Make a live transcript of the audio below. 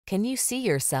Can you see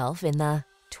yourself in the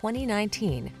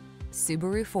 2019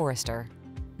 Subaru Forester?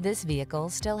 This vehicle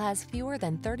still has fewer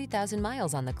than 30,000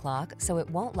 miles on the clock, so it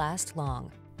won't last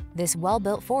long. This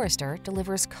well-built Forester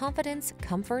delivers confidence,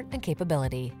 comfort, and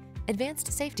capability.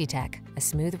 Advanced safety tech, a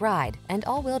smooth ride, and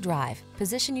all-wheel drive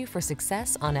position you for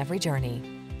success on every journey.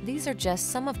 These are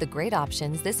just some of the great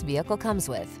options this vehicle comes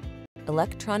with: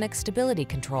 electronic stability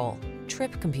control,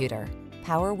 trip computer,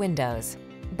 power windows,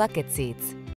 bucket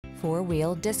seats,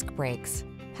 four-wheel disc brakes,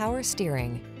 power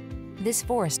steering. This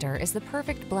Forester is the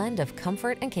perfect blend of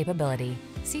comfort and capability.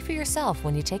 See for yourself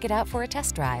when you take it out for a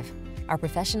test drive. Our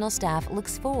professional staff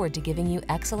looks forward to giving you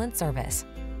excellent service.